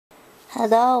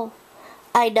Hello.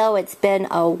 I know it's been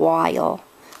a while,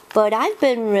 but I've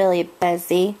been really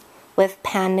busy with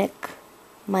Panic,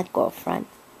 my girlfriend.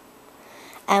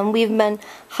 And we've been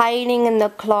hiding in the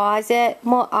closet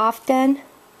more often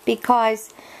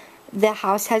because the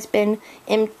house has been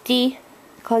empty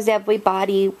because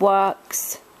everybody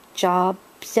works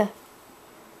jobs.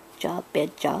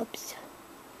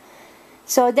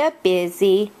 So they're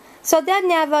busy. So they're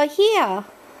never here.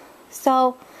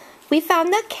 So we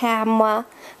found the camera.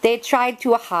 They tried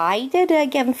to hide it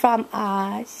again from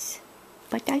us,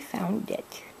 but I found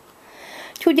it.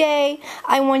 Today,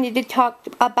 I wanted to talk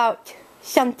about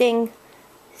something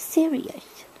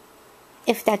serious,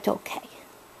 if that's okay.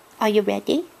 Are you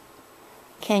ready?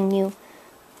 Can you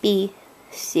be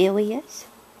serious?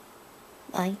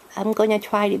 I'm going to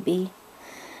try to be.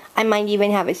 I might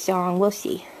even have a song. We'll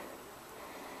see.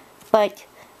 But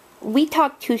we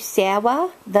talked to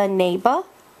Sarah, the neighbor.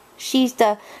 She's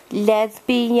the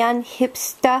lesbian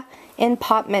hipster in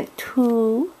apartment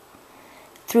 2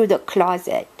 through the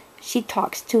closet. She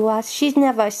talks to us. She's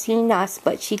never seen us,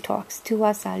 but she talks to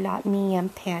us a lot. Me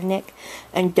and Panic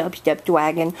and Dubstep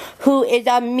Dragon, who is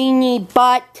a meanie,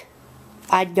 but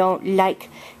I don't like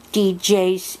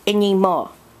DJs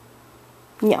anymore.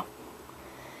 No.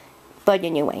 But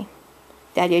anyway,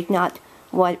 that is not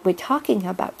what we're talking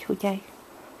about today.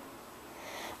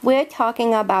 We're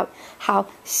talking about how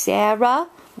Sarah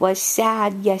was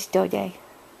sad yesterday.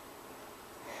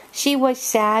 She was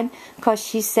sad because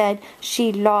she said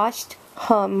she lost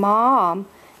her mom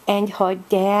and her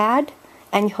dad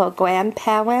and her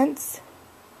grandparents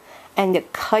and the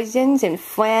cousins and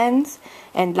friends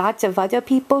and lots of other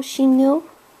people she knew.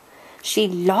 She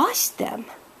lost them.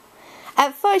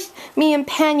 At first, me and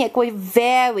Panic were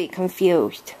very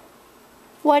confused.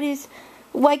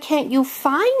 Why can't you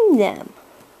find them?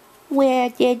 Where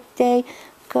did they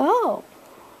go?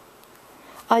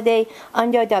 Are they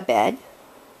under the bed?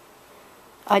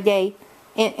 Are they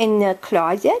in the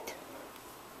closet?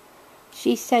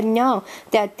 She said no,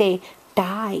 that they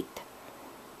died.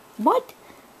 What?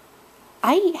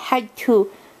 I had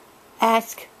to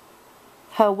ask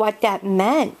her what that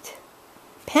meant.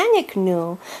 Panic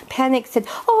knew. Panic said,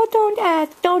 "Oh,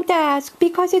 don't ask,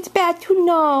 because it's bad to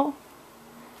know."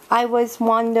 I was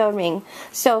wondering.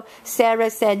 So Sarah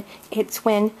said it's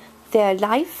when their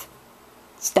life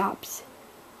stops.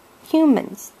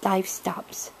 Humans' life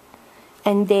stops.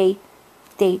 And they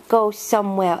go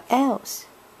somewhere else.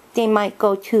 They might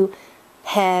go to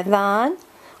heaven,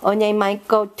 or they might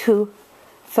go to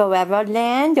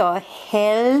Foreverland or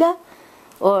hell,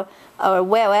 or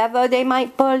wherever they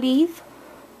might believe,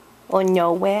 or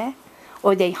nowhere,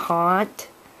 or they haunt.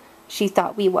 She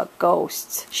thought we were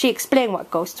ghosts. She explained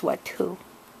what ghosts were too.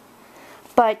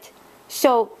 But,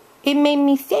 so, it made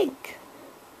me think.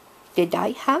 Did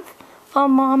I have a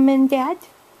mom and dad?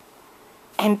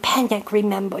 And Panic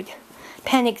remembered.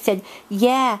 Panic said,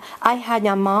 yeah, I had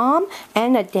a mom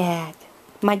and a dad.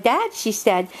 My dad, she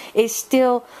said, is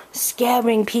still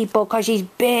scaring people because he's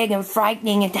big and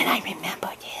frightening. And then I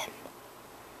remembered him.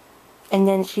 And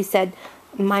then she said,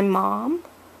 my mom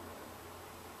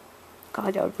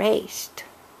got erased.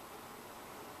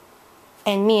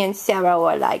 And me and Sarah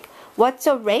were like, what's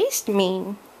erased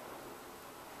mean?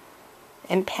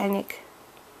 And Panic,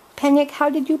 how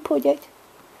did you put it?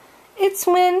 It's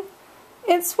when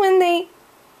the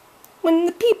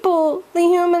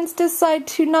humans decide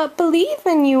to not believe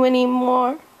in you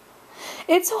anymore.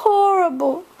 It's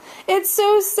horrible. It's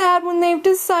so sad when they've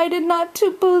decided not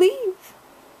to believe.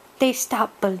 They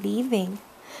stop believing.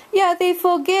 Yeah, they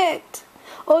forget.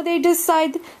 Or they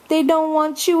decide they don't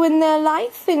want you in their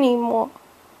life anymore.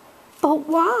 But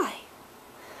why?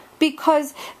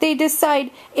 Because they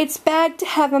decide it's bad to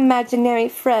have imaginary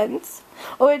friends.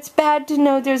 Or it's bad to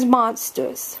know there's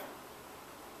monsters.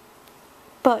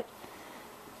 But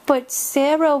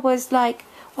Sarah was like,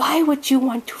 why would you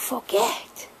want to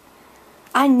forget?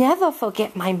 I never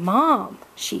forget my mom,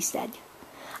 she said.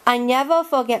 I never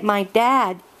forget my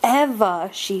dad, ever,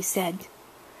 she said.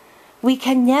 We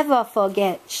can never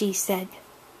forget, she said.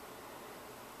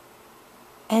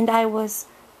 And I was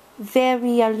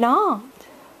very alarmed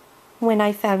when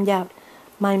I found out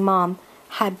my mom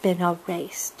had been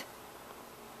erased.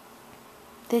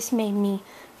 This made me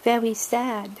very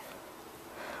sad.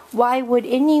 Why would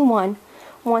anyone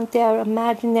want their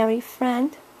imaginary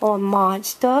friend or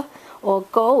monster or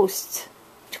ghost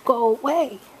to go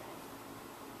away?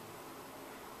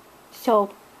 So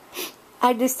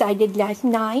I decided last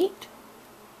night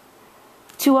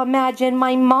to imagine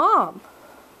my mom.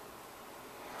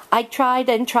 I tried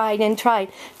and tried and tried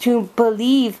to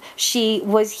believe she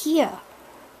was here,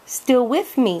 still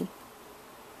with me.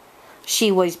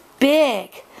 She was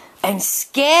big and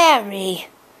scary.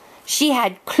 She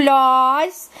had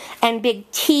claws and big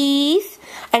teeth,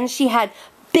 and she had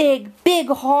big, big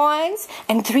horns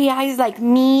and 3 eyes like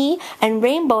me and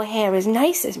rainbow hair as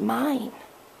nice as mine.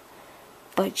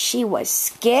 But she was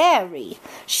scary.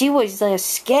 She was a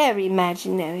scary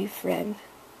imaginary friend.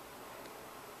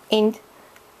 And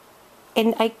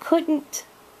I couldn't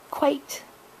quite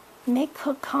make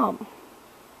her come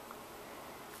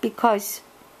because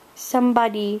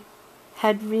somebody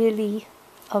had really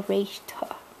erased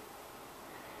her.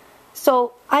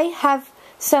 So I have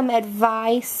some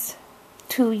advice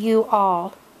to you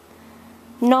all.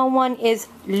 No one is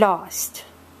lost.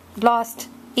 Lost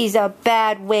is a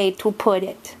bad way to put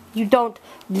it. You don't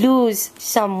lose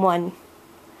someone.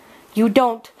 You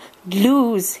don't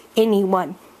lose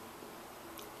anyone.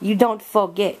 You don't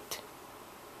forget.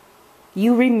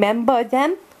 You remember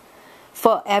them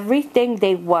for everything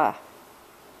they were.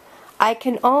 I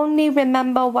can only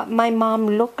remember what my mom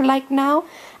looked like now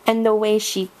and the way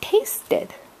she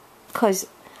tasted, because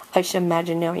us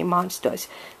imaginary monsters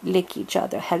lick each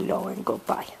other hello and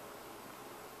goodbye.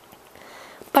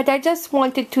 But I just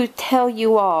wanted to tell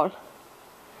you all,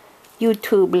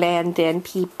 YouTube land and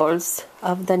peoples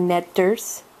of the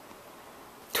netters,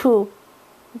 to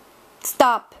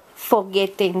stop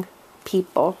forgetting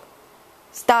people.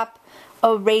 Stop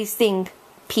erasing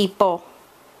people.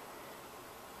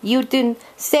 You didn't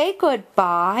say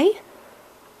goodbye,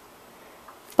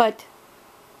 but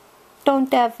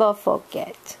don't ever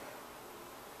forget.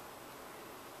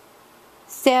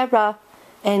 Sarah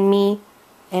and me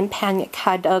and Panic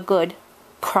had a good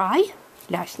cry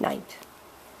last night.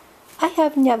 I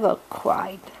have never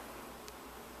cried,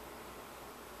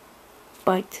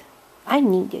 but I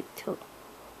needed to.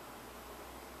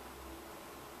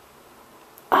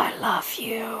 I love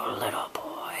you, little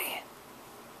boy.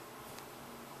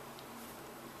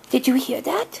 Did you hear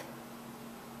that?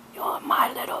 You're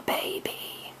my little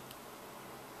baby.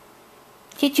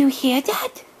 Did you hear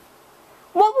that?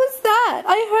 What was that?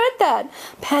 I heard that.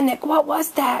 Panic, what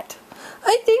was that?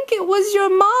 I think it was your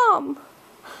mom.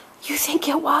 You think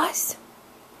it was?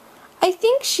 I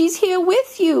think she's here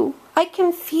with you. I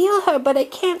can feel her, but I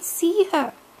can't see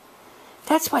her.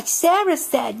 That's what Sarah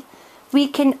said. We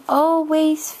can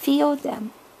always feel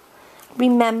them,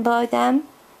 remember them,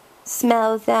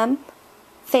 smell them,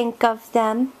 think of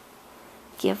them,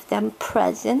 give them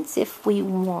presents if we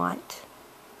want.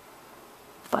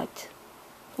 But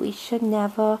we should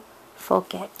never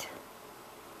forget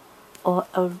or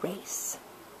erase,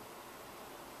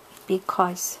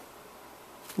 because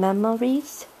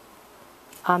memories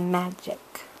are magic.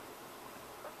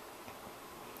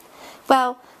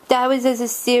 Well, that was as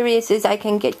serious as I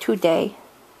can get today.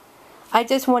 I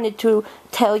just wanted to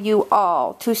tell you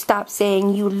all to stop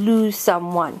saying you lose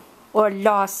someone or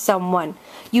lost someone.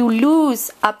 You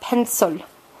lose a pencil.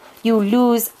 You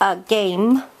lose a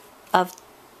game of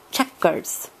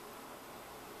checkers.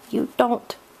 You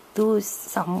don't lose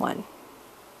someone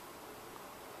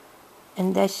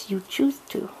unless you choose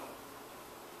to.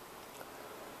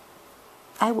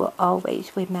 I will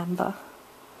always remember.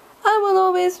 I will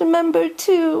always remember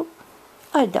too.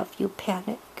 I love you,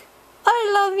 Panic.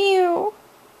 I love you.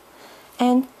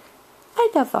 And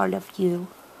I love all of you.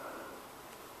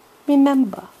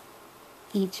 Remember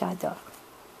each other,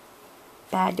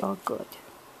 bad or good.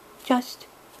 Just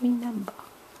remember.